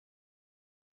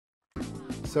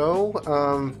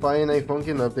Friday Night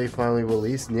Funkin' update finally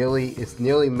released. It's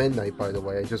nearly midnight, by the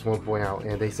way. I just want to point out,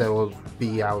 and they said it will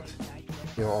be out,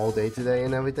 all day today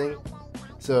and everything.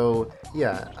 So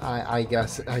yeah, I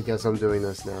guess I'm doing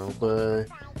this now. But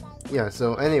yeah,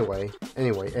 so anyway,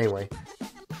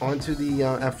 on to the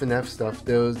FNF stuff.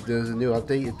 There's a new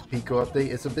update. It's a Pico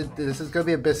update. This is gonna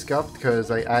be a bit scuffed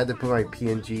because I had to put my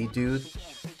PNG dude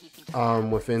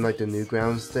within like the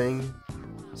Newgrounds thing.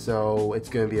 So it's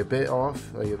gonna be a bit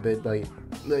off, like a bit like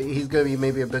he's gonna be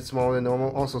maybe a bit smaller than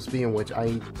normal. Also, speaking of which,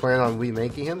 I plan on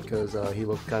remaking him because he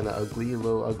looked kind of ugly, a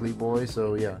little ugly boy.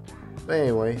 So yeah. But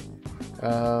anyway,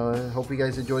 hope you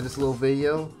guys enjoyed this little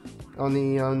video on the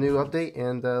new update,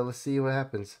 and let's see what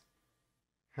happens.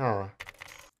 Huh.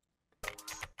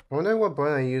 I wonder what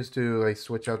button I used to like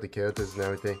switch out the characters and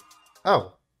everything.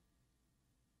 Oh.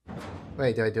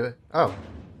 Wait, did I do it? Oh.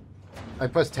 I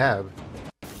pressed tab.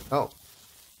 Oh.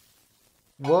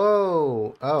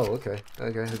 Whoa! Oh, okay.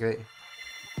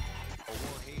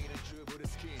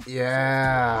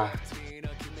 Yeah!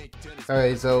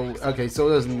 Alright, so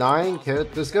there's 9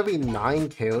 characters. There's gonna be 9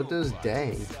 characters?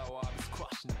 Dang.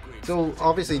 So,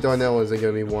 obviously Darnell isn't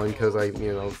gonna be one, because, like,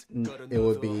 it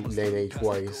would be Nene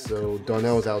twice, so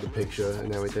Darnell's out of the picture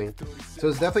and everything. So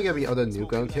there's definitely gonna be other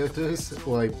Newground characters,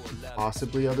 or, like,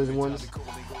 possibly other ones.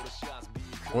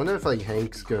 I wonder if, like,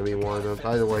 Hank's gonna be one of them.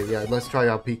 By the way, yeah, let's try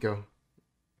out Pico.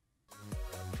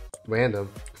 Random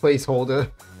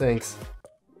placeholder. Thanks.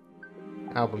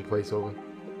 Album placeholder.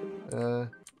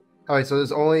 Alright, so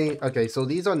there's only so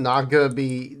these are not gonna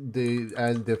be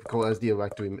as difficult as the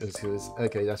Electro is.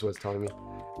 Okay, that's what it's telling me.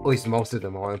 At least most of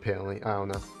them are, apparently. I don't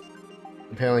know.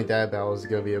 Apparently that battle is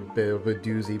gonna be a bit of a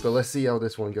doozy, but let's see how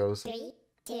this one goes. 3,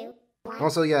 2, 1.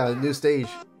 Also, yeah, new stage.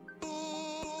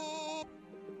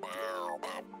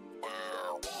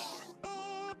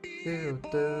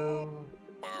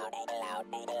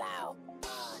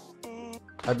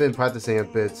 I've been practicing a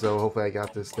bit, so hopefully I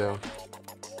got this though.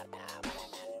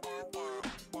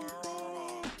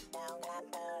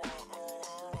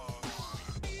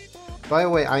 By the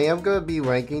way, I am gonna be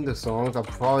ranking the songs. I'm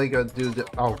probably gonna do the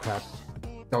oh crap.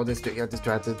 Oh, this got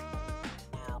distracted.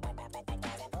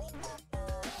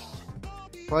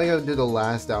 Probably gonna do the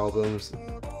last albums,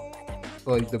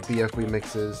 like the BF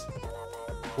remixes.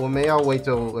 Or maybe I'll wait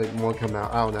till like more come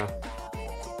out. I don't know.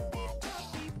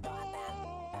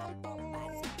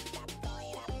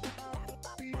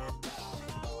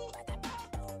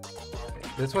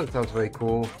 This one sounds very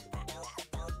cool.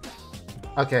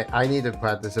 Okay, I need to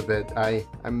practice a bit.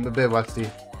 I'm a bit rusty.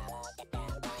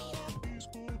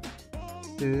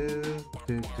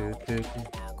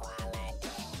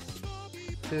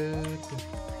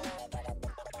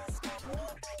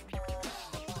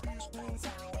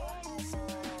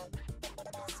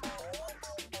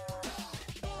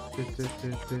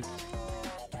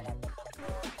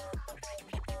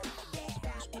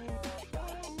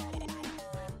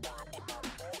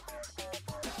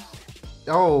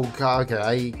 Oh god, okay,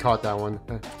 I caught that one.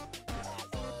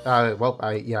 Well,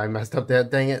 I messed up there,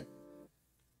 dang it.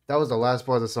 That was the last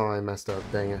part of the song I messed up,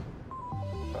 dang it.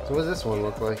 So what does this one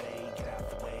look like?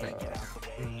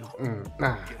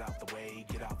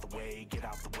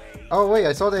 Oh wait,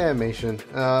 I saw the animation,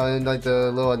 and like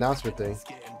the little announcement thing.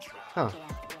 Huh.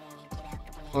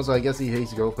 Also, I guess he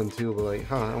hates girlfriend too, but like,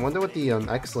 I wonder what the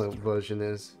excellent version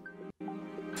is.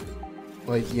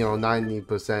 Like,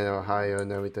 90% or higher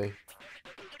and everything.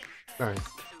 Alright,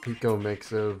 Pico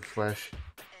mix of Fresh.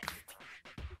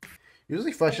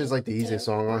 Usually Fresh is like the easiest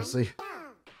song, honestly.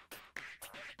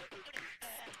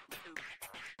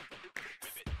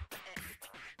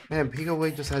 Man, Pico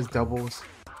Way just has doubles.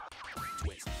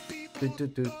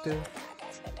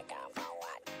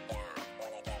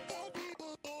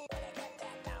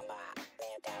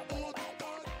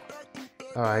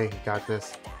 Alright, got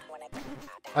this.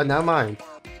 Now mine.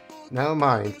 Now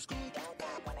mine.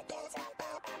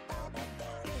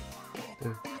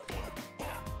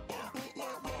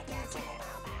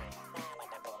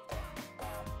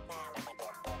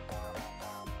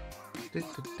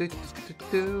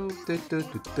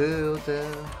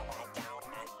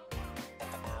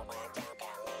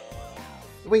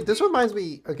 Wait, this reminds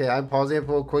me. Okay, I'm pausing it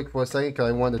real quick for a second because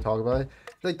I wanted to talk about it.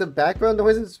 Like the background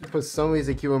noises, for some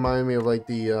reason, keep reminding me of like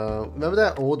the remember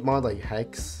that old mod like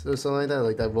Hex or something like that,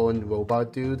 like that rolling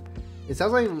robot dude. It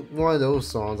sounds like one of those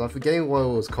songs. I'm forgetting what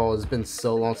it was called. It's been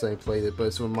so long since I played it, but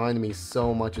it's reminding me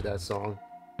so much of that song.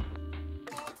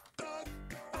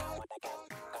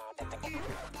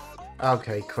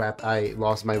 Okay, crap. I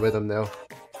lost my rhythm though.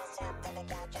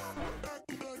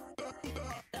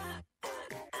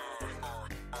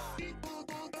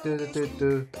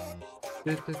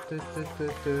 Do, do, do, do,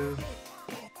 do, do.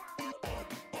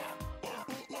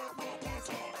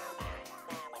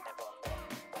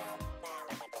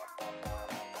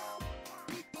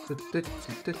 Do, do, do,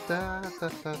 do, da, da,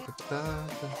 da, da, da.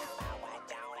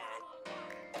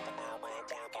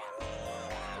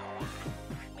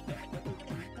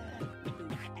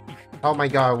 Oh my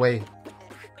god, wait.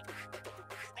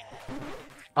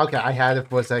 Okay, I had it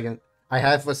for a second. I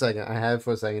had it for a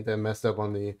second. Then messed up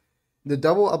on the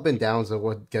double up and downs are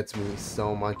what gets me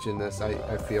so much in this.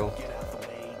 I feel.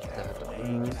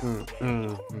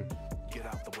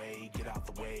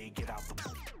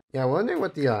 Yeah, I'm wondering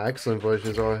what the excellent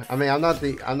versions are. I mean, I'm not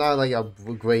like a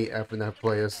great FNF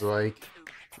player, so like,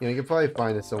 you know, you can probably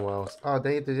find it somewhere else. Oh,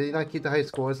 did they not keep the high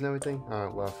scores and everything?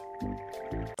 Oh, left.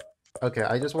 Okay,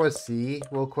 I just want to see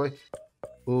real quick.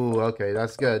 Ooh, okay,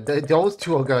 that's good. Those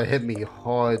two are gonna hit me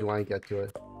hard when I get to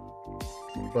it.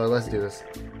 But let's do this.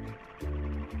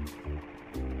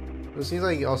 It seems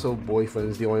like also Boyfriend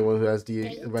is the only one who has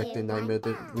the Erected Nightmare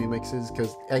remixes,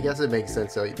 because I guess it makes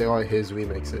sense. They are his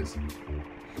remixes.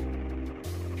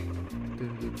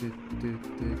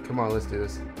 Come on, let's do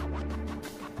this.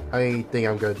 I think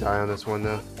I'm gonna die on this one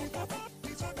though.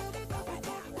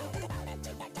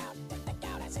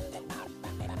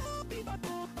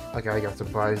 Okay, I got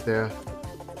surprised there.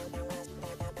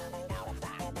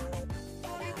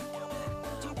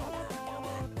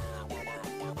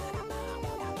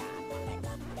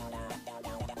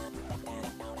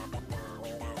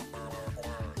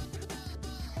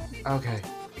 Okay.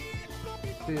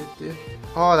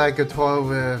 Oh, that guitar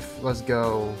riff. Let's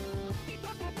go.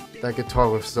 That guitar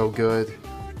riff's so good.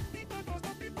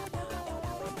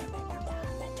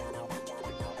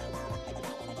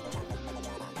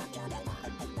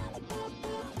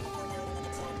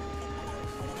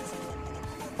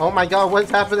 Oh my god,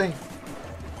 what's happening?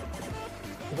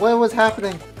 What was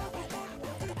happening?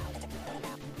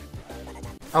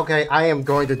 Okay, I am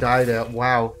going to die there.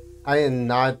 Wow. I did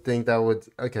not think that would...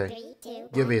 Okay.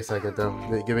 Give me a second,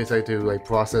 though. Give me a second to, like,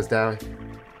 process that.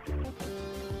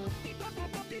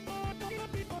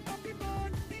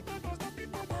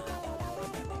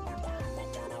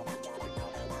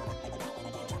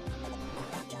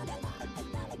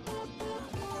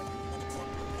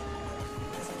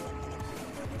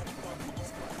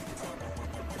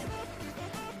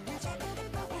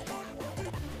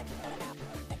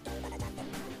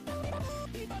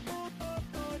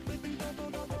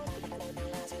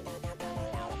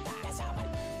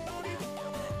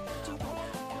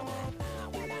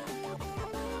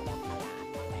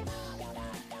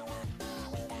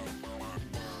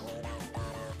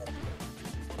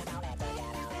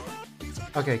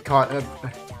 Okay, caught.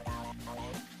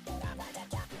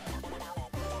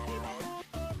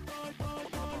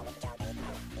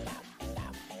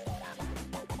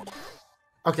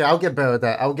 Okay, I'll get better at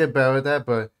that. I'll get better at that,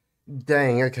 but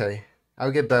dang, okay.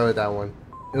 I'll get better at that one.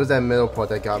 It was that middle part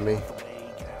that got me.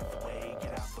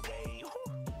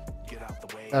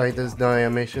 Alright, there's no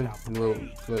animation.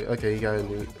 Okay, you got a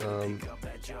new.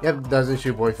 Yep, doesn't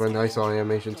shoot Boyfriend. I saw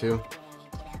animation too.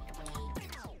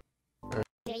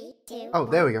 Oh,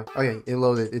 there we go. Okay, it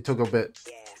loaded. It took a bit.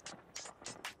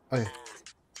 Okay.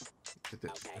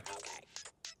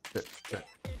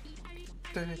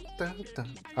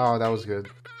 Oh, that was good.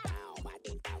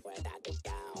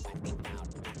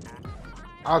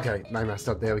 Okay, I messed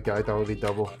up. There we go. I thought it would be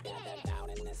double.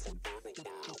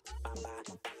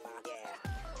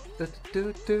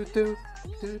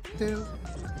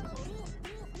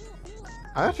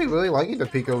 I'm actually really liking the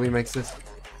Pico remixes.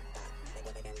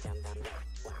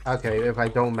 Okay, if I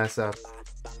don't mess up.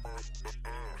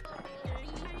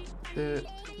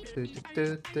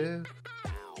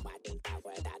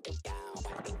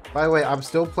 By the way, I'm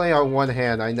still playing on one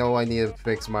hand. I know I need to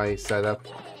fix my setup.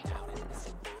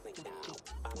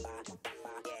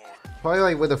 Probably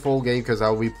like with a full game because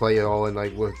I'll replay it all and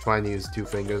like we're trying to use 2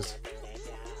 fingers.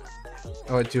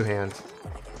 Or 2 hands.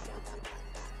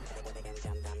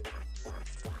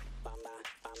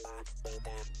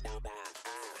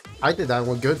 I did that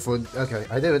one good for... Okay,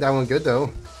 I did that one good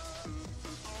though.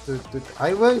 I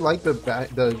really like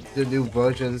the new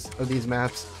versions of these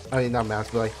maps. I mean, not maps,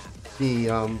 but like the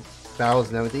battles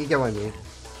and everything. You get what I mean.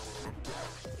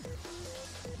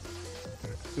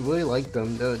 I really like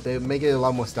them. They make it a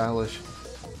lot more stylish.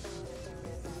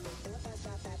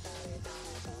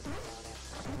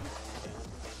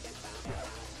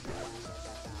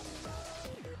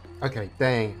 Okay,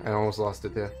 dang. I almost lost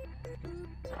it there.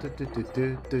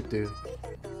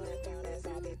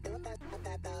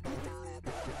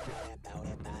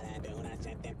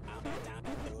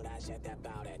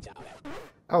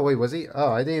 Oh wait, was he?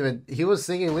 Oh, I didn't even. He was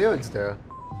singing lyrics there.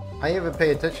 I didn't even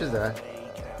pay attention to that.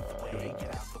 Wait,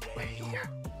 yeah.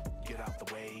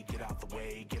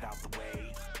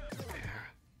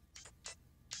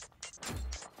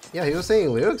 Yeah, he was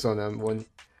singing lyrics on them. I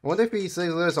wonder if he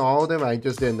sings lyrics on all of them. I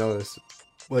just didn't notice.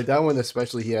 Like that one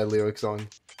especially, he had lyrics on.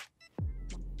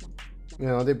 You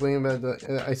know, they bring back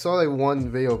the. I saw like one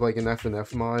video of like an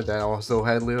FNF mod that also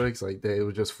had lyrics. Like they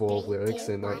were just full of lyrics,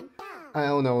 and like I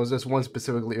don't know, it was just one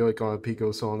specific lyric on a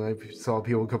Pico song I saw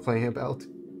people complaining about.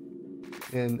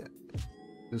 And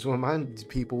just remind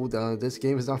people that this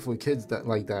game is not for kids that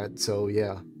like that. So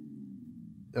yeah.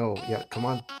 Oh yeah, come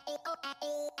on.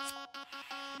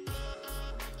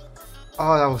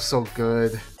 Oh, that was so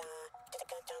good.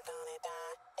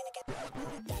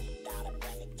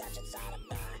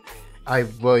 I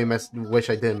really wish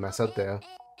I didn't mess up there.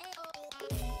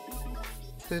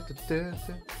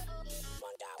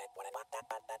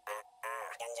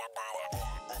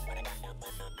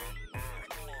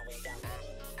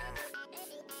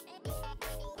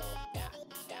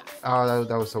 Oh,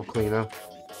 that was so clean, huh?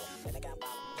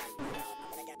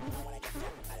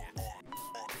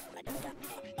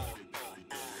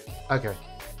 Okay.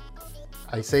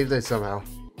 I saved it somehow.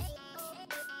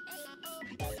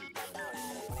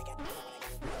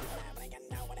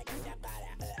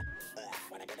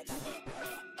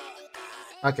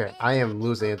 Okay, I am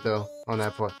losing it though on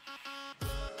that point.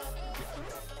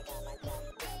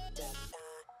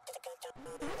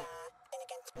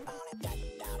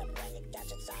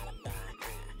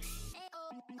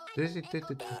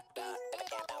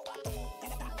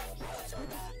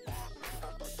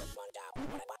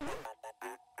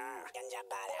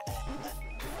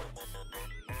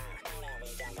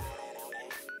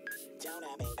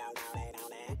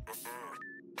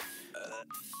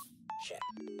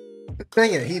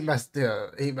 Dang it, he messed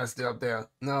it up there.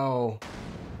 No.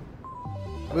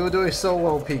 We were doing so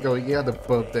well, Pico. You had the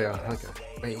bump there. Okay.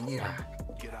 Wait, yeah.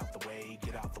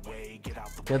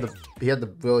 He had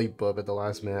the really bump at the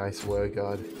last minute, I swear to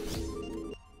God.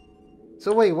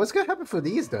 So wait, what's gonna happen for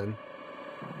these then?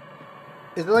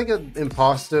 Is it like an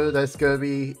imposter that's gonna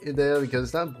be there? Because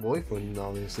it's not boyfriend,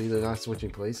 obviously. They're not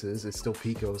switching places. It's still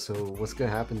Pico, so what's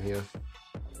gonna happen here?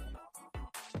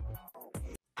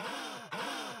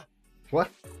 What?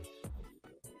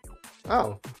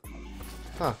 Oh.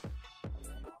 Huh.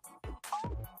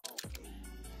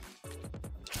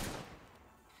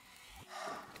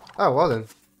 Oh, well then.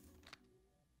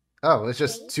 Oh, it's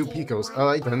just two Picos.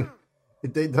 Alright then.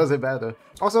 It doesn't matter.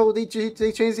 Also, they changed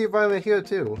the environment here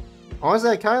too.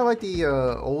 Honestly, I kind of like the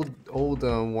old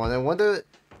one. I wonder,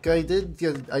 cause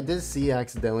I did see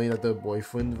accidentally that the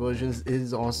boyfriend version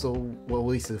is also, well, at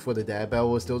least for the dad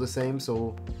battle was still the same.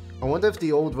 So I wonder if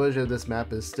the old version of this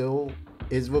map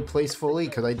is replaced fully.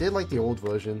 Cause I did like the old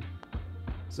version.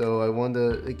 So I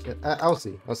wonder. I'll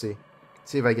see.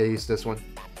 See if I get used to this one.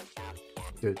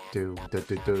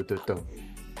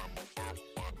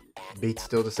 Beat's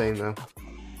still the same though.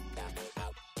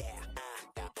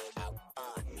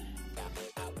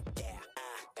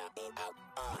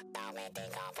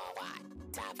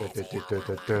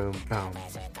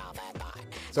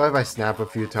 Sorry if I snap a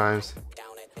few times.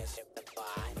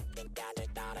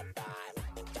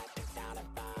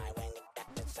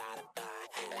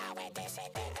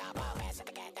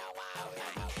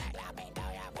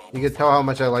 You can tell how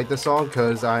much I like this song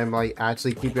because I'm like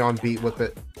actually keeping on beat with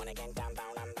it.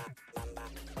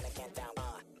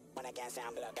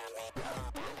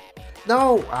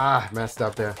 No! Ah, messed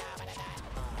up there.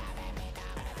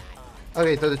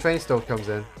 Okay, so the train still comes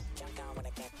in.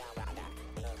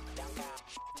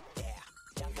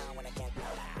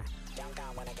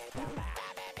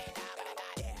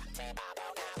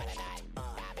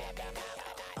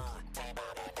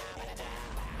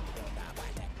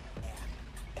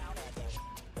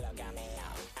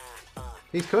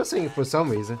 He's cursing for some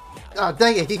reason. Ah,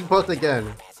 dang it, he both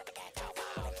again.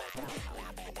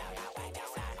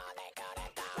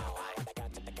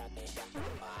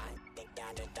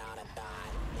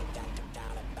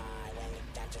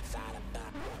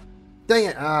 Dang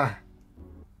it, I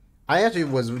actually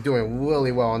was doing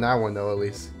really well on that one though, at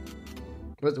least.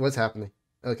 What's happening?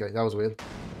 Okay, that was weird.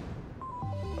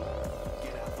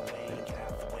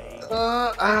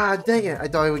 Dang it, I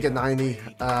thought he would get 90.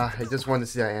 I just wanted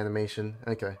to see that animation.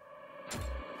 Okay.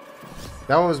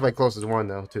 That one was my closest one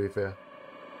though, to be fair.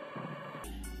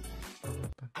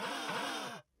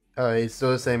 It's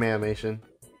still the same animation.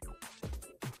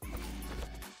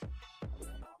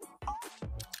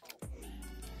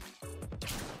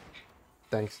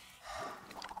 Thanks.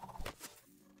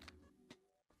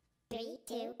 3,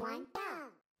 2, 1, go!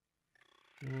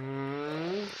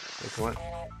 Come on.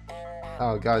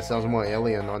 Oh god, it sounds more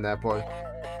alien on that part.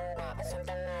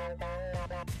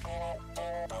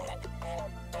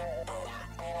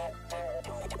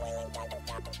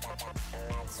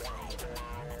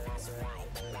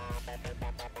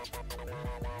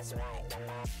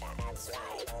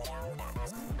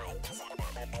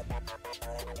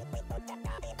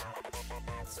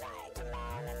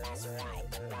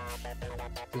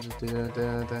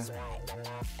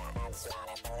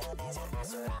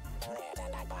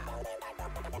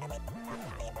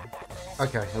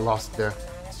 Okay, I lost it there.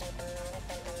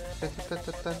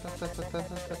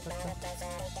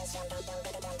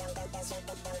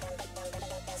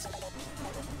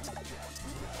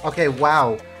 Okay,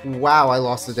 wow. Wow, I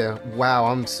lost it there. Wow,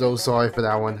 I'm so sorry for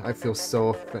that one. I feel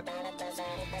so...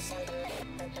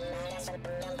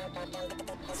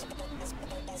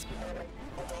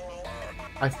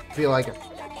 I feel like...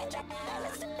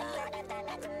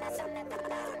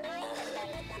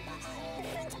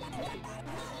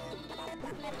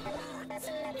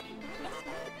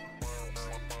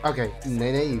 Okay,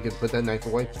 Nene, you can put that knife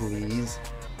away, please.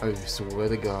 I swear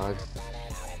to God.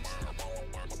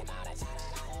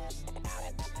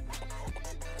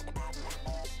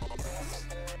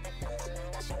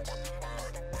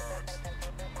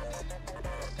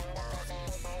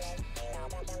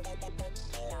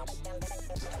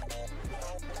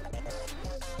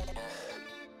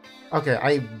 Okay,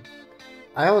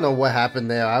 I don't know what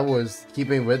happened there. I was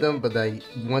keeping rhythm, but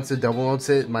once the double notes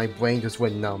hit, my brain just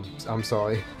went numb. I'm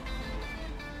sorry.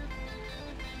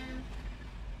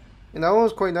 And that one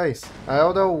was quite nice. I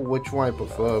don't know which one I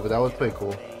prefer, but that was pretty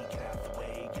cool.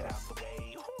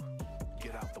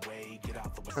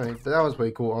 Alright, but that was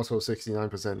pretty cool. Also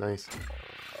 69% nice.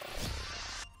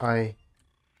 That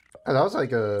was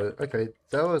like a... Okay,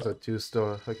 that was a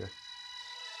 2-star. Okay.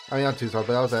 I mean, not 2-star,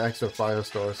 but that was an extra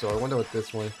 5-star, so I wonder what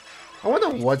this one... I wonder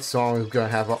what song is gonna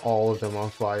have all of them on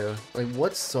fire. Like,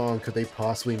 what song could they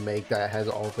possibly make that has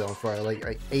all of them on fire?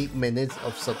 Like 8 minutes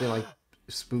of something like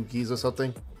Spookies or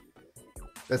something?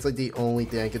 That's like the only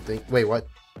thing I could think. Wait, what?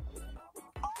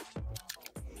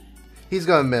 He's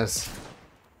gonna miss.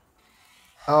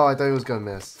 Oh, I thought he was gonna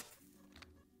miss.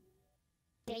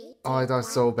 Oh, I thought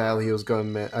so badly he was gonna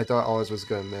miss. I thought ours was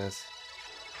gonna miss.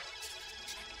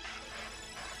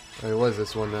 Alright, what is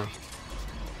this one now?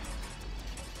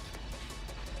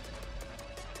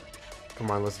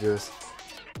 Come on, let's do this.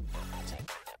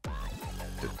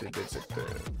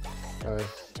 Alright.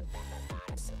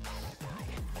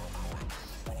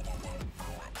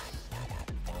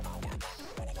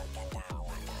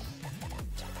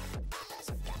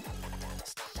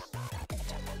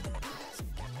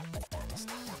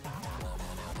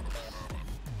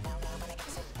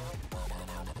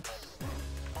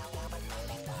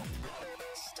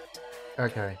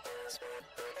 Okay.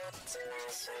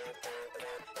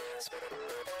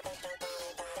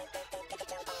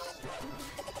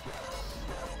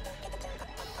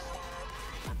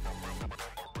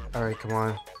 Alright, come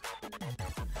on.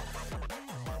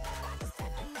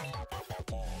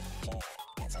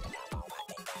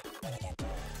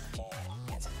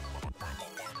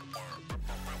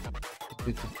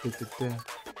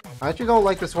 I actually don't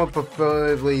like this one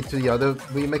preferably to the other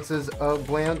remixes of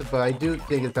Bland, but I do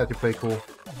think it's actually pretty cool.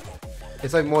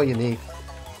 It's like more unique.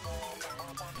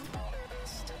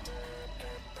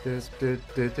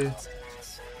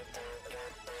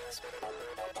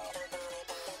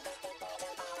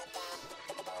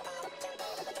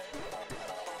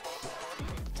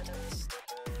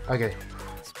 Okay.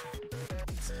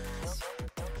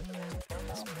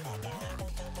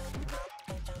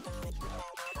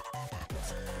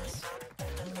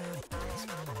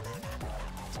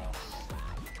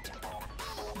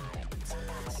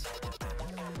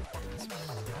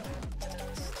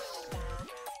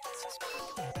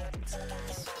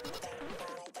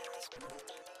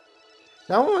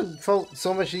 That one felt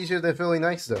so much easier than Really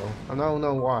Nice though. I don't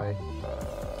know why.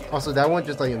 Also, that one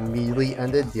just like immediately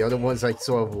ended. The other ones like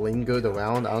sort of lingered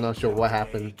around. I'm not sure what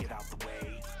happened.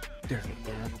 Yeah,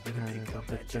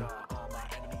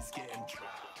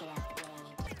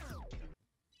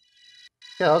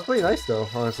 that was pretty nice though,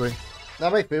 honestly.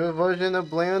 Not my favorite version of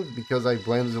Bland, because like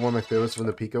Bland is one of my favorites from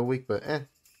the Pico week, but eh.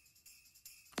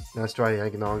 Let's try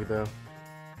Eggnog though.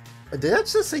 Did that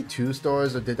just say 2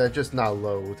 stars, or did that just not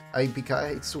load? Because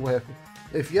I swear,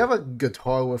 if you have a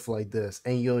guitar riff like this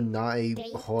and you're not a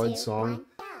hard song.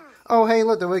 Oh hey,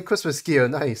 look, the White Christmas gear,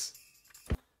 nice.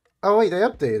 Oh wait, they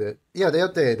updated it. Yeah, they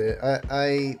updated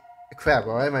it. Crap,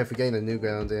 why am I forgetting the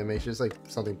Newgrounds animation? It's like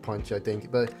something Punch, I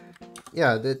think. But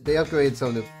yeah, they upgraded some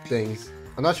of the things.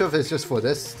 I'm not sure if it's just for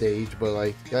this stage, but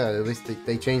like, yeah, at least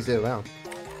they changed it around.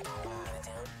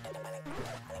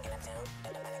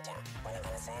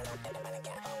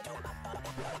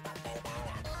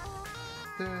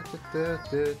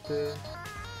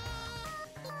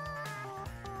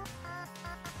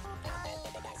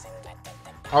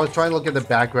 I was trying to look at the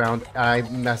background. I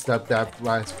messed up that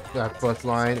first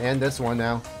line and this one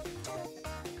now.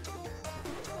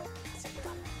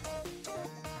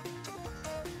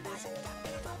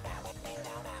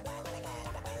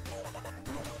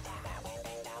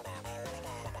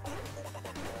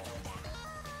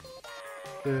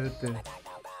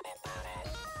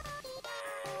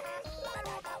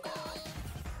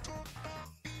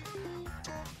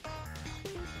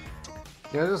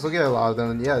 Yeah, just look at a lot of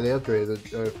them. Yeah, they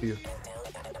upgraded a few.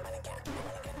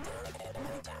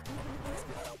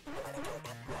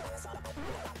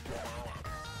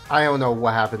 I don't know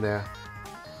what happened there.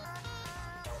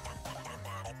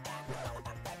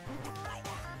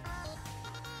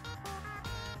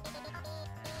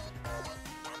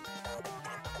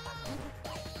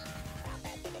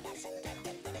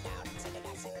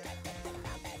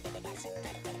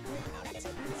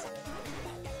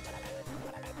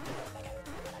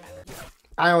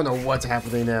 I don't know what's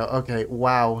happening now. Okay,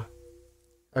 wow.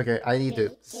 Okay, I need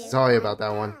to... Sorry about that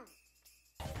one.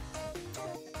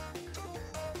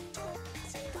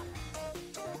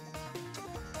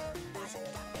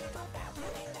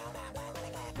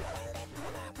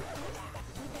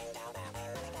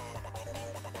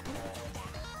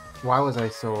 Why was I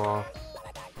so off?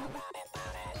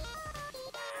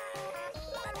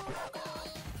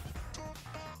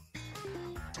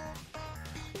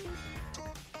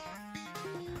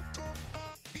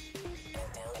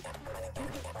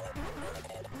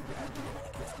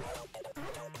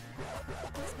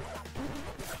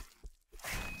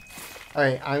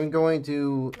 Alright, I'm going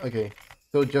to... Okay,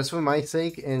 so just for my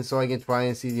sake, and so I can try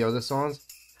and see the other songs.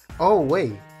 Oh,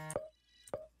 wait.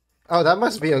 Oh, that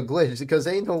must be a glitch, because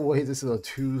ain't no way this is a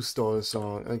 2-star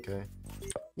song. Okay.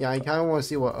 Yeah, I kind of want to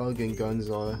see what Ugg and Guns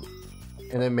are.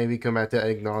 And then maybe come back to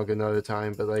Eggnog another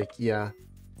time, but like, yeah.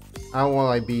 I don't want to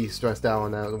like be stressed out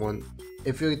on that one.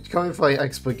 If you're coming for like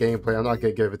expert gameplay, I'm not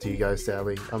going to give it to you guys,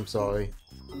 sadly. I'm sorry.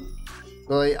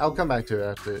 But like, I'll come back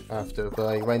to it after. But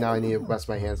like, right now I need to rest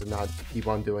my hands and not keep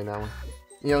on doing that one.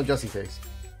 You know, just in case.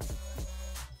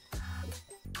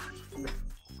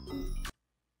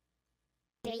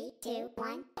 Three, two,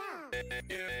 one, go!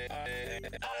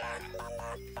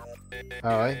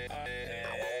 Alright.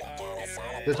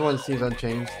 This one seems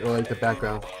unchanged, or like the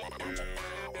background.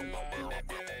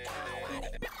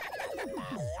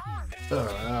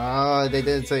 They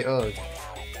didn't say ugh.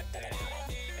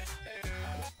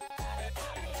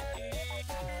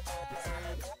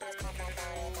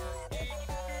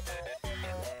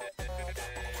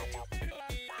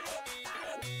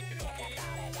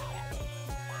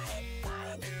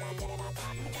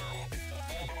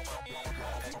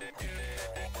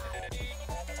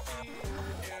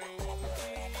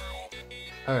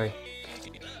 Alright.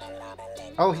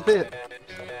 Oh, he did it!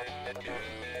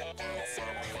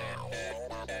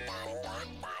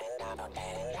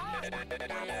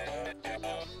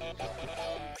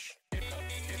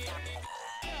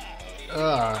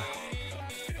 Ugh.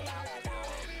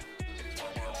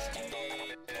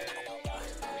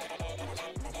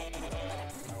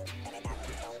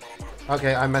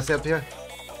 Okay, I messed up here.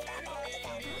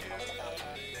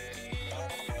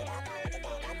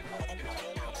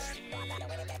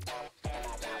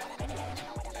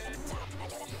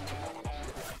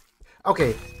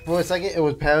 Okay, for a second it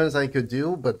was patterns I could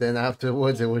do, but then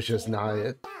afterwards it was just not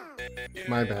it.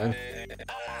 My bad.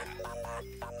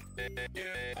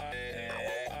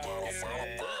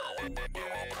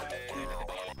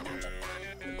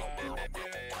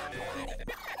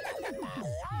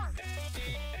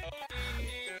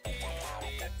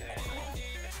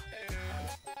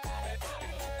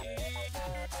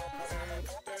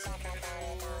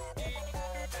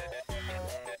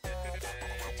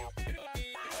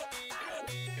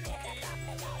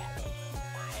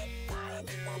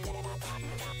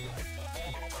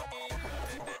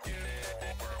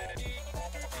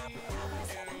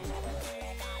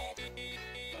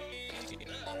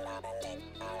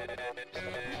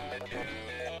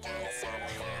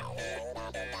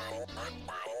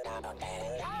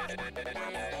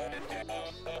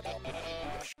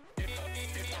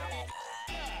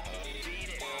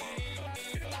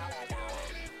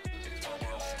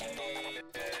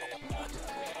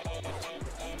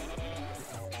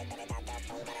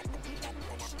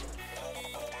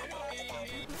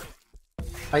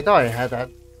 I thought I had that.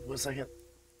 One second.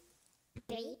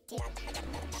 Three, two,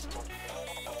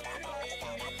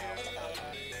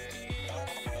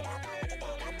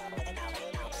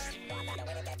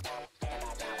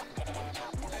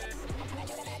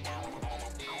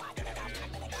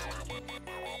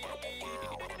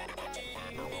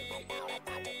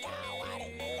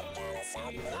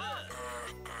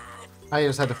 I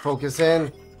just had to focus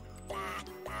in.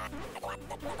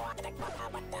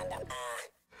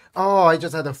 Oh, I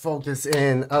just had to focus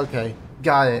in. Okay,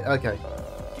 got it. Okay.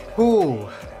 Ooh.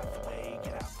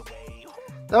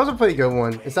 That was a pretty good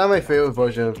one. It's not my favorite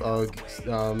version of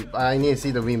UGG. I need to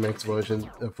see the remix version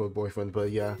for Boyfriend,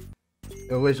 but yeah.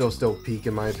 The original's still peak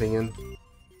in my opinion.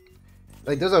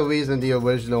 Like, there's a reason the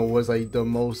original was like the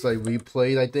most like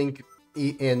replayed, I think,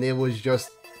 and it was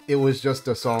just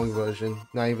the song version,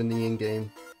 not even the in-game.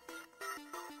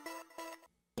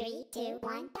 3, 2,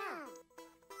 1, go.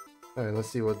 Alright, let's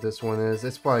see what this one is.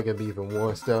 It's probably gonna be even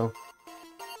worse though.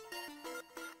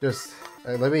 Just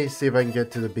let me see if I can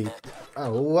get to the beat.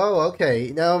 Oh, whoa,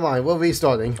 okay, never mind. We're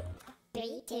restarting.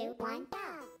 3, 2, 1, go.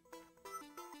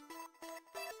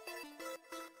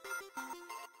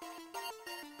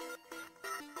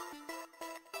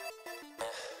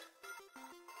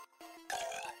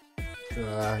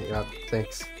 Yeah,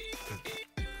 thanks.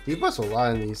 He puts a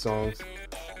lot in these songs.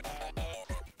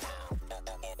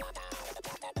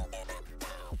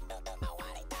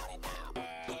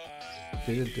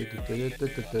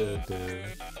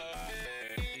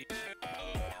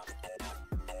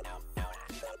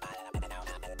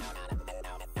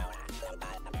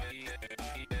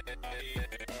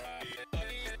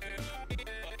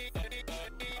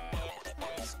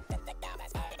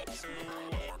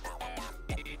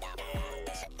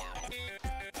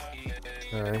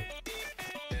 Alright.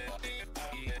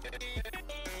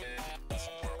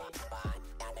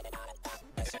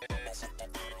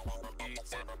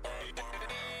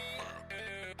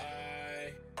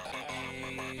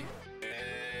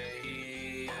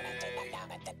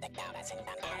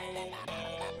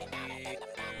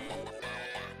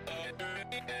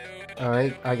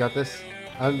 Alright, I got this.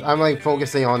 I'm like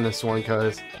focusing on this one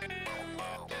because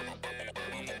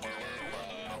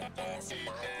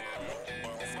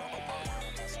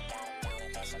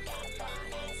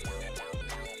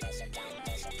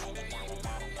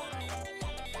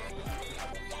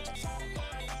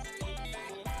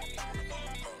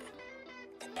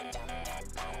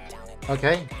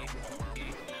okay.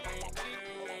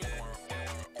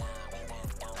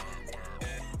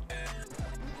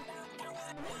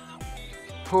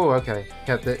 Cool, okay.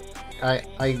 Kept it.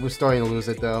 I was starting to lose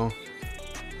it though.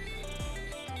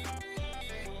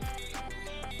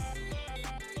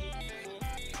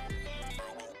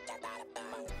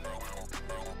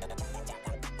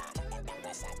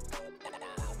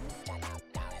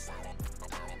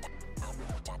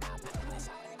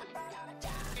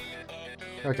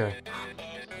 Okay.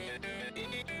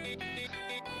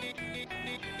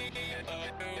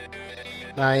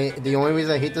 The only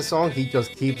reason I hate the song, he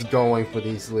just keeps going for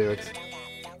these lyrics.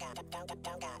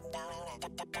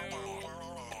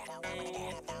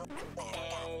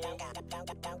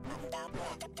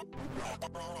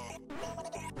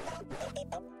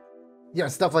 Yeah,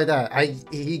 stuff like that.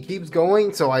 He keeps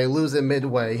going, so I lose it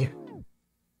midway.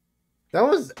 That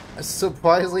was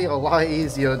surprisingly a lot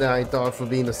easier than I thought for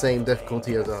being the same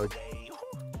difficulty as UGG.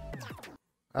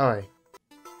 Alright.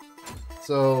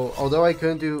 So, although I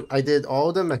couldn't do... I did all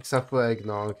of them except for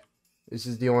Eggnog. This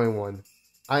is the only one.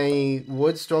 I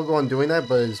would struggle on doing that,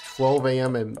 but it's 12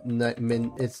 a.m. and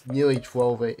it's nearly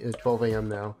 12 a.m.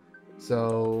 now.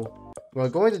 So, what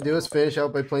I'm going to do is finish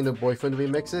out by playing the Boyfriend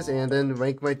remixes and then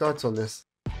rank my thoughts on this.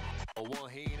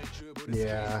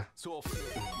 Yeah.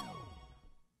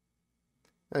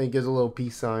 And he gives a little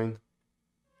peace sign.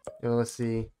 You know, let's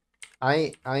see.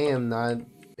 I am not...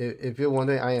 If you're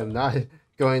wondering, I am not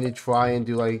going to try and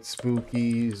do like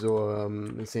Spookies or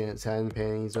Satin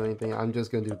Panties or anything. I'm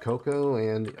just going to do Coco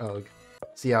and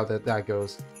see how that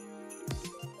goes.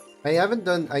 I haven't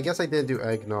done... I guess I didn't do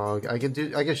Eggnog. I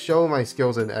could show my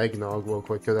skills in Eggnog real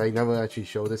quick because I never actually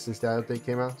showed this since that update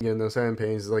came out. Yeah, no, Satin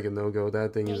Panties is like a no-go.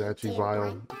 That thing is actually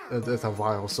vile. It's a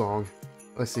vile song.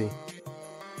 Let's see.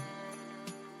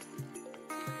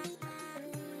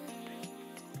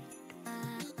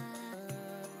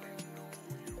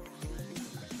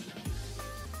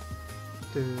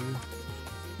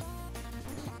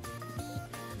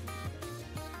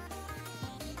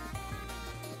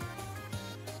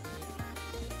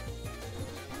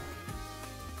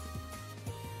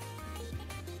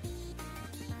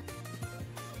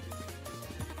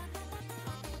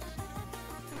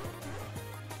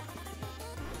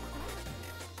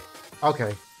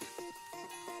 Okay.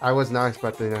 I was not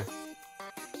expecting that.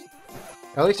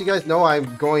 At least you guys know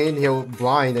I'm going in here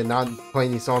blind and not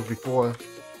playing these songs before.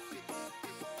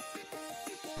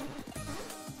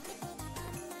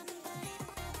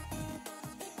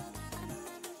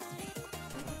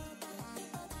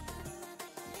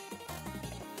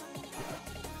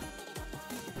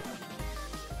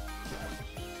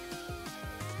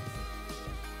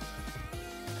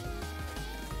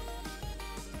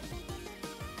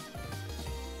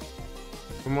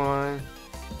 Come on.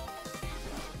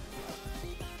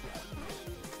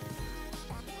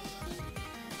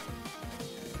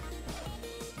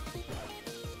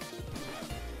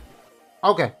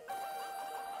 Okay.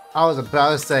 I was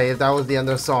about to say, if that was the end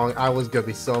of the song, I was gonna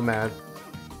be so mad.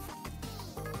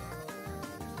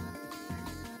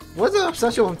 What's the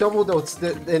obsession with double notes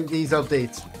in these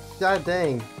updates? God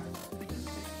dang.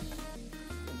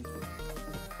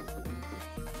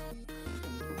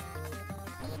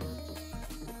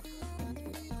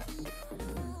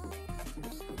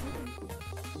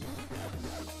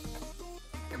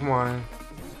 Come on.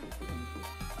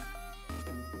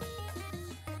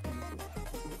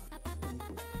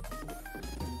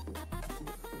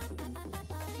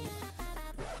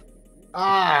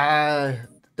 Ah,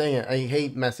 dang it. I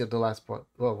hate messing up the last part.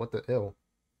 Whoa, what the hell?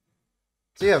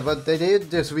 So yeah, but they did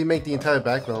just remake the entire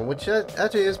background, which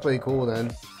actually is pretty cool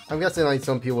then. I'm guessing like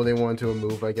some people they wanted to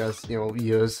remove, I guess, you know,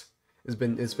 years. It's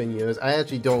been years. I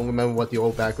actually don't remember what the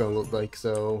old background looked like,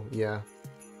 so yeah.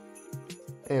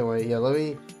 Anyway, yeah, let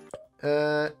me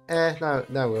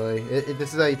not really.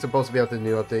 This is like supposed to be out the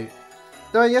new update.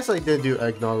 No, yes, I did do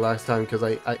eggnog last time because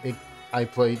I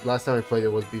played last time I played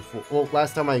it was before. Well,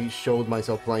 last time I showed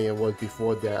myself playing it was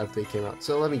before the update came out.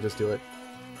 So let me just do it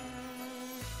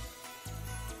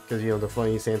because you know the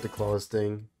funny Santa Claus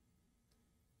thing.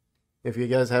 If you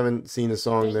guys haven't seen the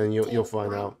song, then you'll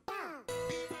find out.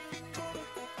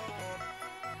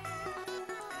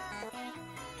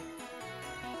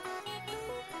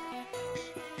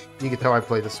 You can tell I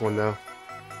played this one though.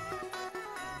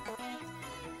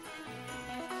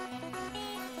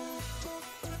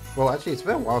 Well, actually, it's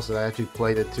been a while since I actually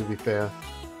played it, to be fair.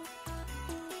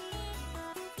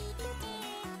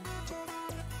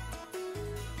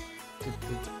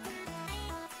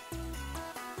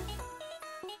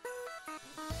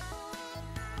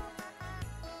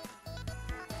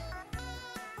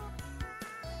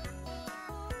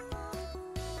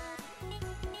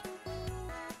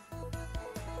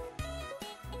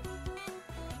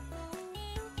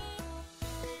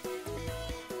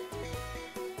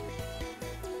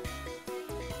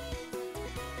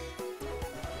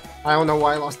 I don't know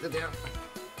why I lost it there.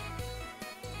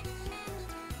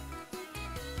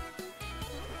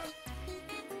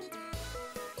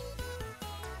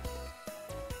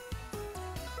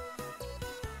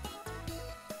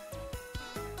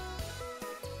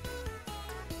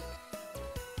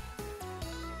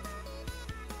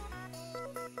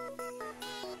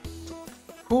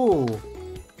 Ooh,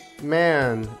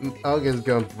 man, Ugg is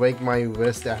gonna break my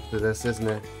wrist after this, isn't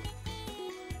it?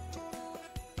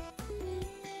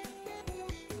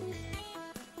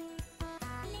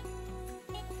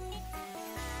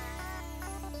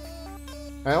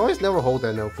 I always never hold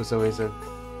that note for some reason.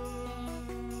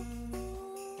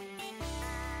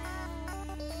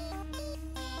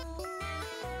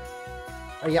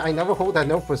 Yeah, I never hold that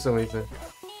note for some reason.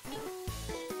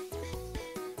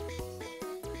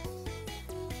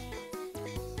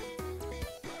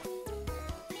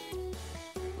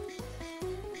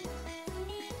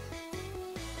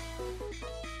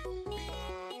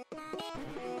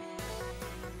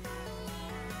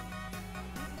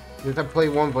 Did I play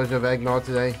one version of Eggnog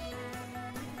today?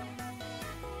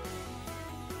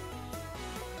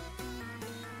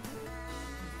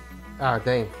 Ah,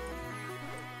 dang.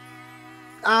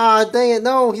 Ah, dang it,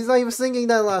 no! He's not even singing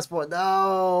that last part.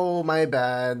 No, my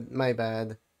bad, my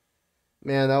bad.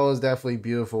 Man, that was definitely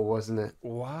beautiful, wasn't it?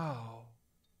 Wow.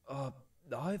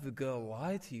 I've gotta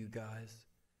lie to you guys.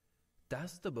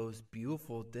 That's the most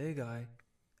beautiful dig I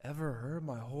ever heard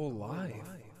my whole life.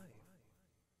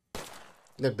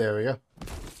 Yep, there we go.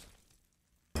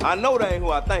 I know that ain't who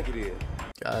I think it is.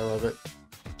 I love it.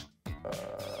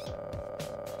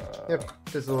 Yep,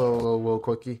 just a little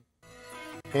quickie.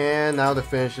 And now to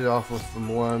finish it off with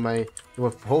more of my,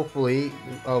 with hopefully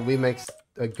a remix,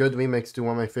 a good remix to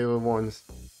one of my favorite ones.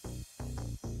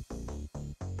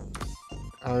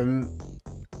 I'm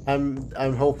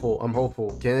hopeful. I'm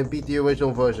hopeful. Can it beat the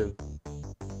original version?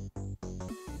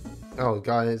 Oh,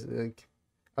 guys.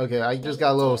 Okay, I just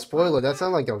got a little spoiler. That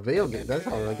sounds like a video game. That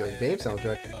sounds like a game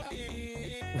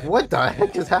soundtrack. What the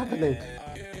heck is happening?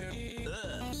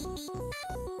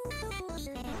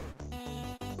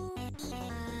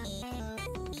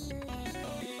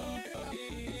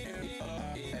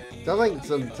 Sounds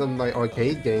like some like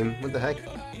arcade game. What the heck?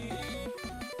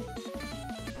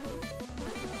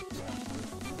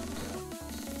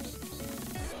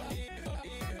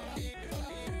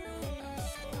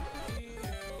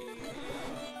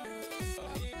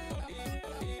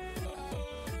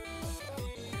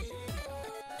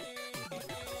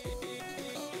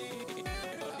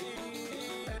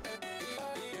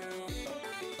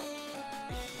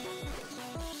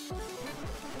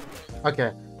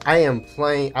 Okay,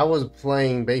 I was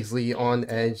playing basically on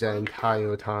edge that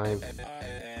entire time.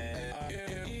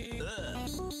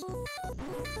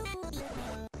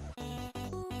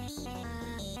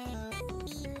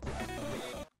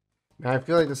 And I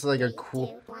feel like this is like a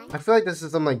cool, I feel like this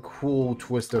is some like cool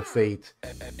twist of fate.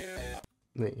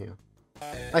 Yeah.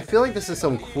 I feel like this is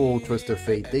some cool twist of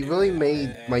fate. They really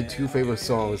made my two favorite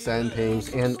songs, Sand Pains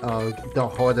and the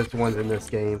hardest ones in this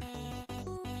game.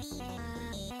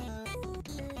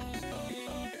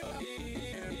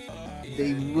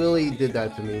 They really did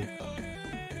that to me.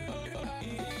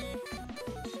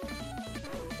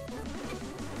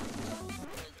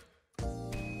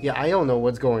 Yeah, I don't know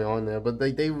what's going on there, but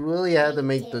they really had to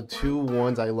make the two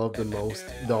ones I love the most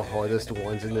the hardest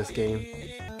ones in this game.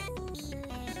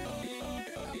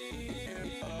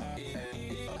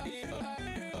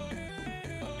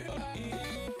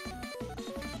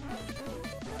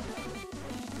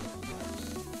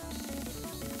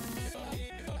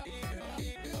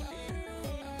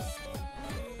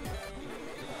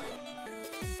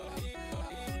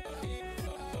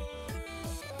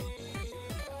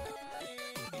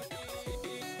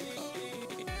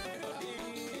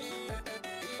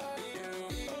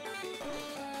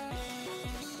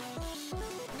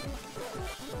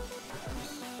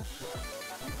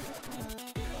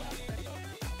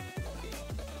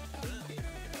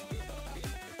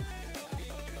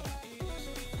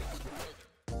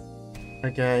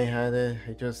 Okay, I had it.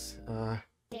 I just,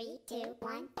 3, 2,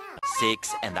 1, go.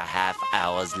 6.5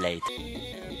 hours later.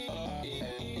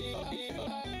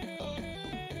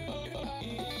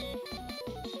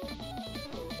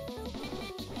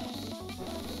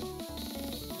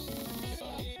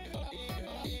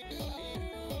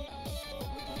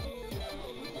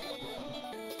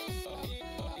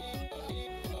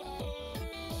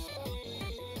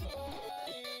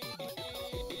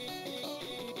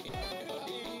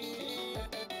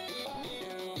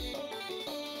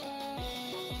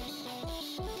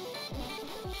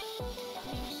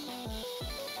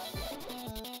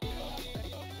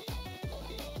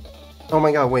 oh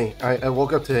my god, wait, I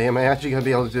woke up today. Am I actually gonna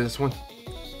be able to do this one?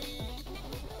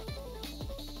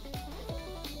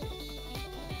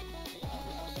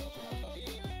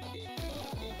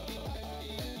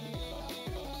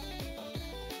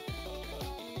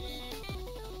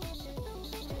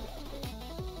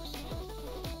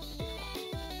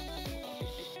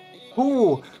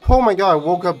 Ooh, oh my god, I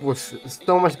woke up with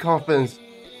so much confidence.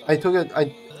 I took it,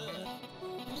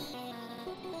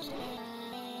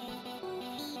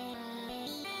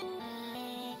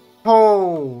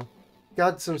 oh,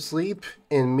 got some sleep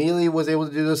and immediately was able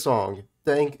to do the song.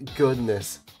 Thank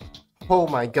goodness. Oh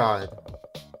my god.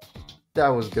 That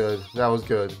was good. That was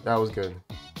good. That was good.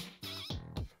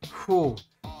 Whew.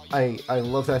 I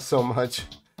love that so much.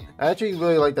 I actually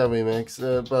really like that remix,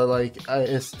 but like,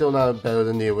 it's still not better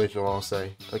than the original, I'll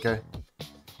say. Okay?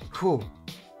 Whew.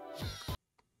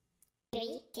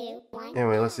 3, 2, 1.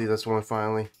 Anyway, let's see this one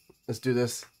finally. Let's do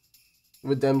this.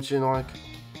 Redemption arc.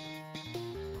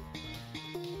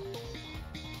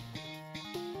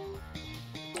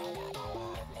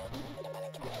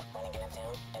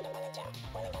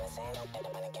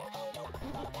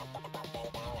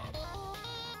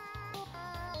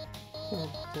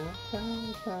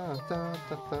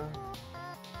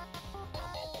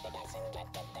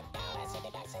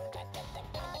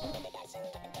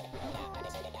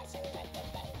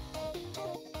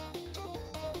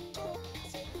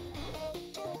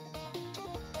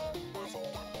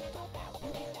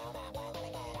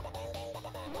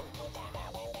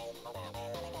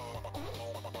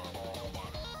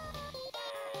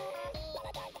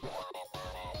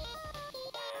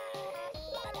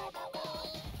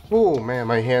 Oh man,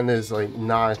 my hand is like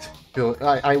not feeling.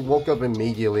 I woke up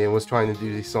immediately and was trying to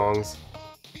do these songs.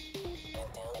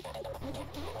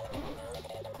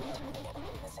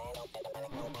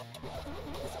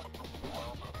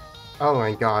 Oh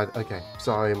my god, okay,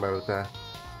 sorry about that.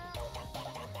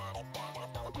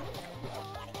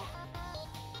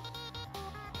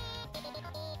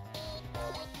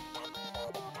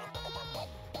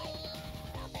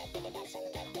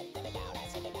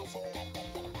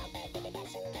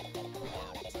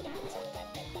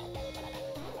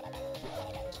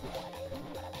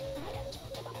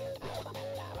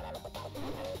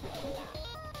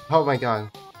 Oh my god.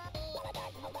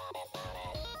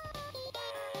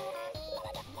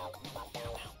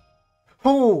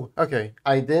 Oh, okay.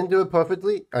 I didn't do it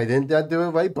perfectly. I didn't do it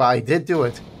right, but I did do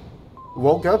it.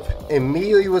 Woke up,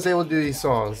 immediately was able to do these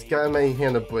songs. Got my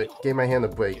hand a break. Gave my hand a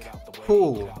break.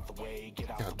 Cool.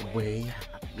 Got the way.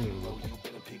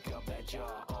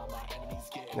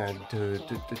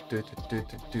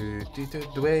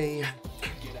 Way.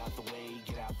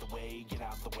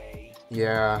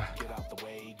 Yeah.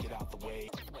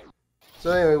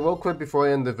 So anyway, real quick before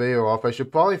I end the video off, I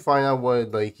should probably find out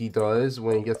what like he does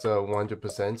when he gets a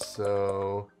 100%.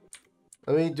 So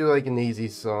let me do like an easy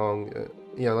song.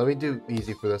 Yeah, let me do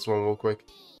easy for this one real quick.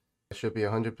 It should be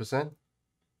 100%.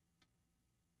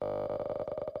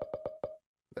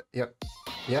 Yep.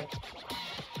 Yep.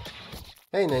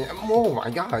 Hey, oh my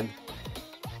god.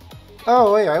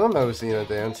 Oh wait, I remember seeing that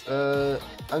dance.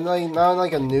 I'm like not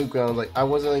like a Newgrounds. Like I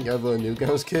wasn't like ever a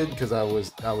Newgrounds kid because I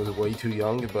was way too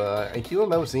young. But I do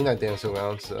remember seeing that dance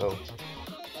around. So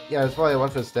yeah, that's why I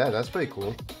went for that. That's pretty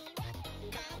cool.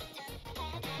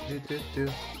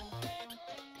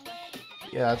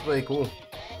 Yeah, that's pretty cool.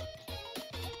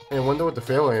 Hey, I wonder what the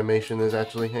fail animation is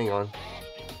actually. Hang on.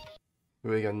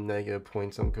 We got negative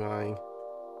points. I'm crying.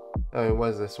 Oh,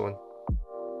 what is this one?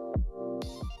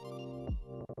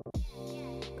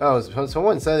 Oh,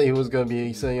 someone said he was gonna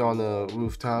be sitting on the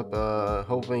rooftop,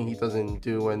 hoping he doesn't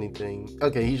do anything.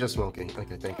 Okay, he's just smoking.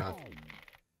 Okay, thank God.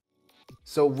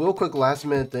 So, real quick last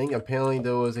minute thing. Apparently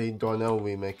there was a Darnell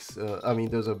remix. I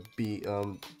mean, there's a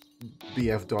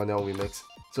BF Darnell remix.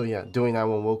 So yeah, doing that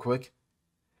one real quick.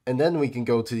 And then we can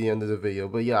go to the end of the video.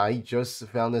 But yeah, I just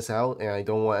found this out, and I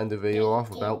don't want to end the video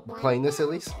off without playing this at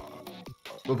least.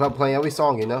 Without playing every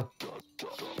song, you know?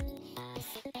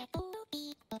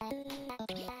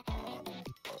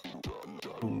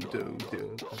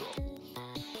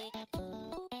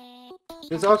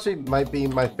 This actually might be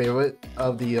my favorite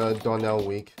of the Darnell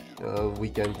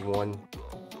weekend one.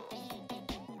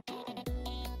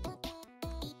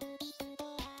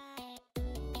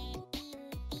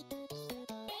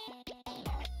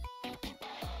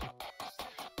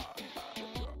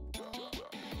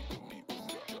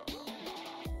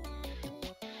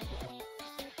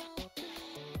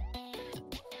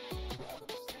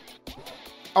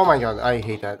 Oh my god, I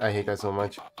hate that. I hate that so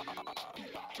much.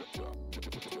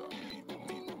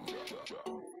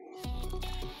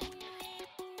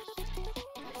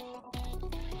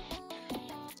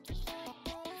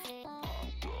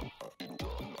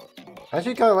 I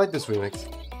actually kind of like this remix.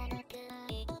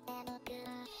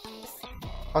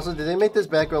 Also, did they make this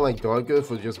background like darker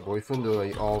for just Boyfriend or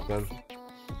like all of them?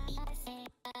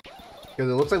 Because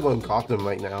it looks like we're in Gotham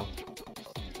right now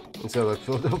instead of like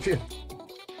Philadelphia.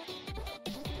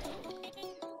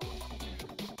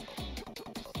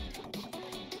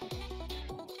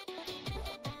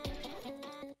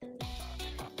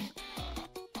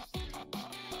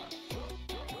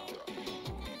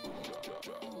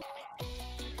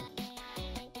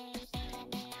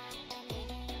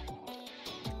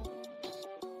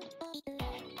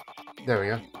 There we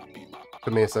go.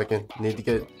 Give me a second. Need to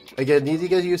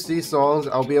get used to these songs.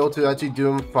 I'll be able to actually do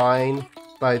them fine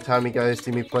by the time you guys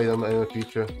see me play them in the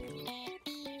future.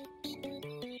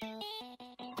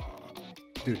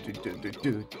 Do do do do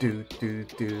do do do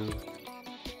do.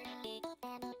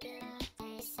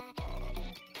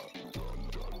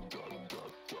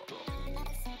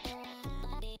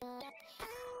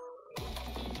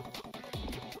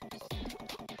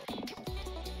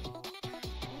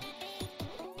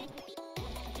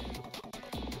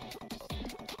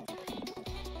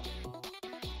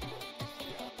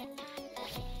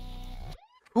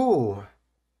 Ooh,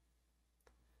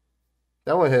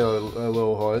 that one hit a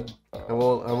little hard. I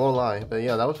won't lie, but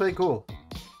yeah, that was pretty cool.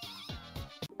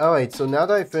 Alright, so now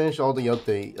that I finished all the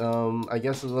update, I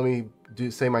guess let me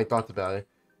say my thoughts about it.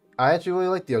 I actually really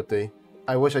like the update.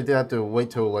 I wish I did have to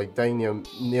wait till like dang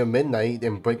near midnight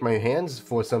and break my hands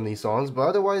for some of these songs, but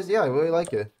otherwise, yeah, I really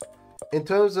like it. In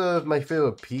terms of my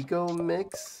favorite Pico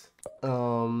mix,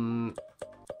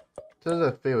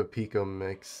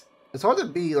 it's hard to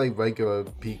beat like regular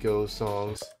Pico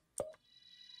songs.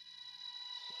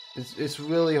 It's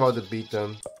really hard to beat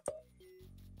them.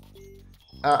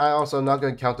 I also am not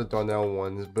gonna count the Darnell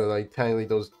ones, but like technically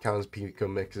those count as Pico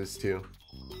mixes too.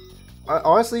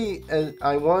 Honestly,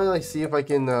 I want to like see if I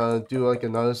can do like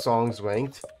another songs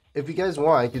ranked. If you guys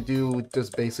want, I could do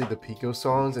just basically the Pico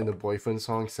songs and the Boyfriend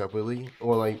songs separately,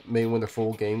 or like maybe when the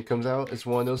full game comes out, it's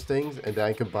one of those things, and then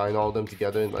I combine all of them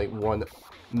together in like one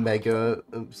mega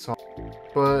song.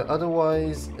 But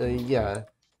otherwise, yeah,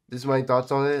 this is my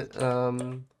thoughts on it.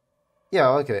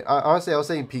 Yeah, okay. Honestly, I'll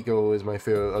say Pico is my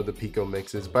favorite of the Pico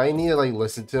mixes, but I need to like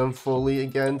listen to them fully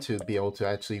again to be able to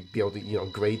actually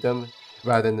grade them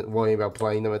rather than worrying about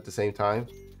playing them at the same time.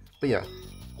 But yeah,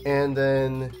 and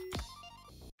then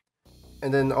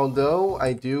although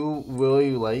I do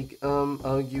really like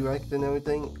Urect and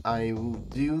everything, I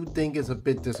do think it's a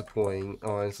bit disappointing,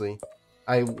 honestly.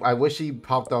 I wish he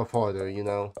popped off harder, you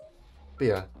know. But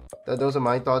yeah, those are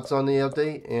my thoughts on the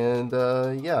update,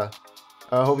 and yeah.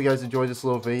 I hope you guys enjoyed this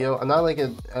little video. I'm not like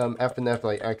an FNF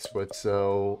like expert,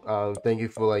 so thank you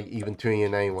for like even tuning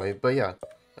in anyway. But yeah,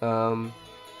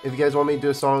 if you guys want me to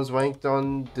do songs ranked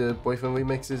on the Boyfriend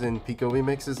remixes and Pico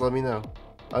remixes, let me know.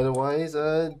 Otherwise,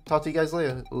 talk to you guys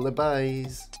later. Bye.